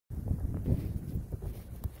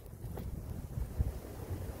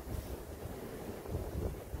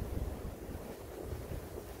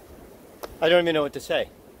I don't even know what to say.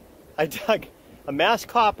 I dug a mass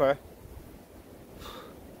copper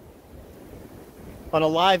on a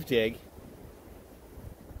live dig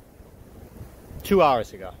 2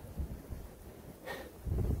 hours ago.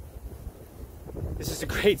 This is a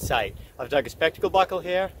great site. I've dug a spectacle buckle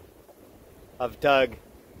here. I've dug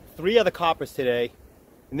 3 other coppers today,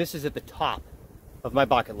 and this is at the top of my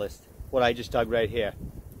bucket list, what I just dug right here.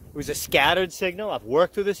 It was a scattered signal. I've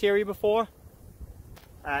worked through this area before.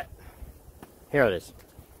 Here it is.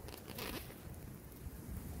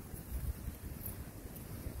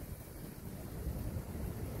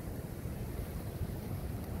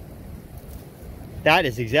 That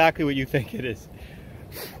is exactly what you think it is.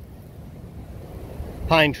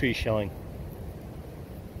 Pine tree shilling.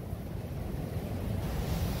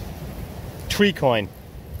 Tree coin.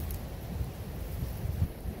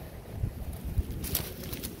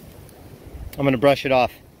 I'm going to brush it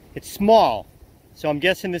off. It's small, so I'm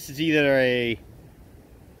guessing this is either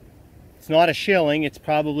it's not a shilling, it's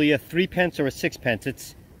probably a 3 pence or a 6 pence.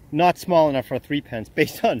 It's not small enough for a 3 pence.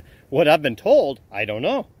 Based on what I've been told, I don't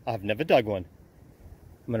know. I've never dug one.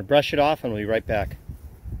 I'm going to brush it off and we'll be right back.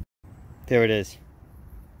 There it is.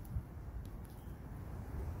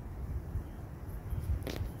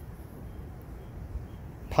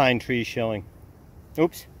 Pine tree shilling.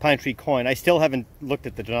 Oops, pine tree coin. I still haven't looked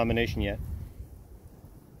at the denomination yet.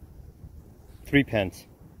 3 pence.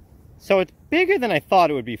 So it's bigger than I thought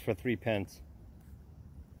it would be for 3 pence.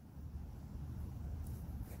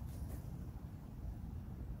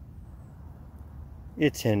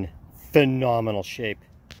 It's in phenomenal shape.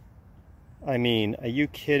 I mean, are you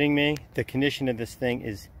kidding me? The condition of this thing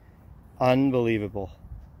is unbelievable.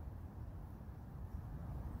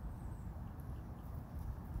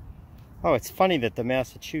 Oh, it's funny that the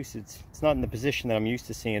Massachusetts, it's not in the position that I'm used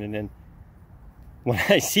to seeing it in. When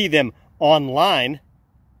I see them online,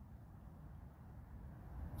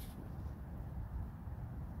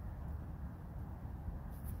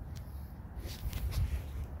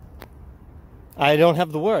 I don't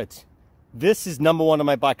have the words. This is number 1 on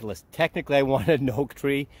my bucket list. Technically, I wanted an oak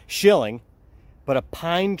tree shilling, but a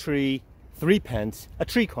pine tree 3 pence, a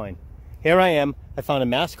tree coin. Here I am. I found a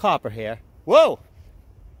mass copper here. Whoa!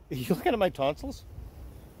 Are you looking at my tonsils?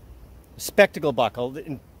 Spectacle buckle,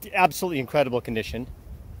 in absolutely incredible condition.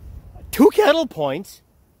 2 kettle points,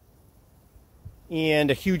 and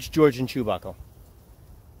a huge Georgian shoe buckle.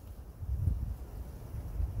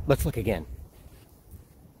 Let's look again.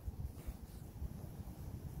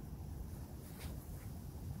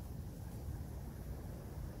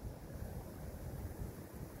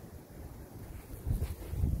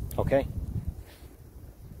 Okay.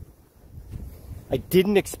 I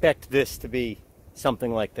didn't expect this to be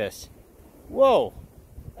something like this. Whoa,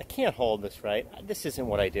 I can't hold this right. This isn't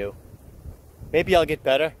what I do. Maybe I'll get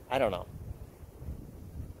better. I don't know.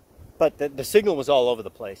 But the signal was all over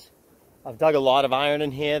the place. I've dug a lot of iron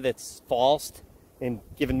in here that's falsed and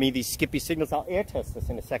given me these skippy signals. I'll air test this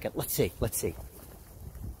in a second. Let's see. Let's see.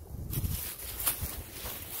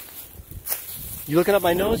 You looking up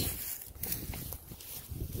my nose?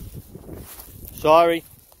 Sorry.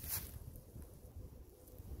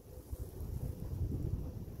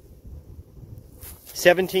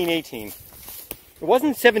 $17.18. It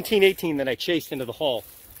wasn't $17.18 that I chased into the hole.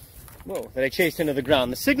 Whoa, that I chased into the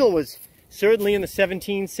ground. The signal was certainly in the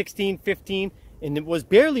 17, 16, 15, and it was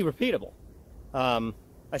barely repeatable. I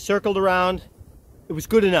circled around. It was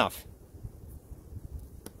good enough.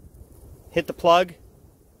 Hit the plug.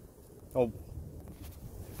 Oh,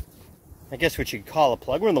 I guess what you could call a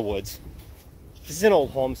plug. We're in the woods. This is an old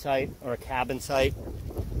home site or a cabin site.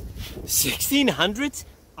 1600s,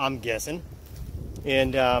 I'm guessing.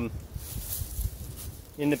 And I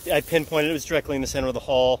pinpointed it was directly in the center of the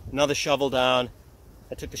hole. Another shovel down.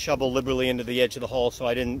 I took the shovel liberally into the edge of the hole so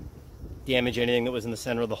I didn't damage anything that was in the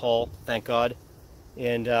center of the hole, thank God.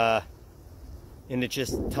 And it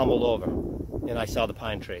just tumbled over. And I saw the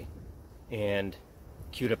pine tree and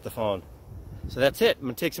queued up the phone. So that's it. I'm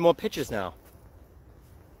going to take some more pictures now.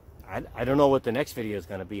 I don't know what the next video is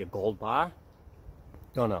going to be. A gold bar?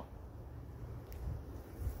 Don't know.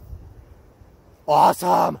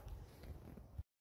 Awesome!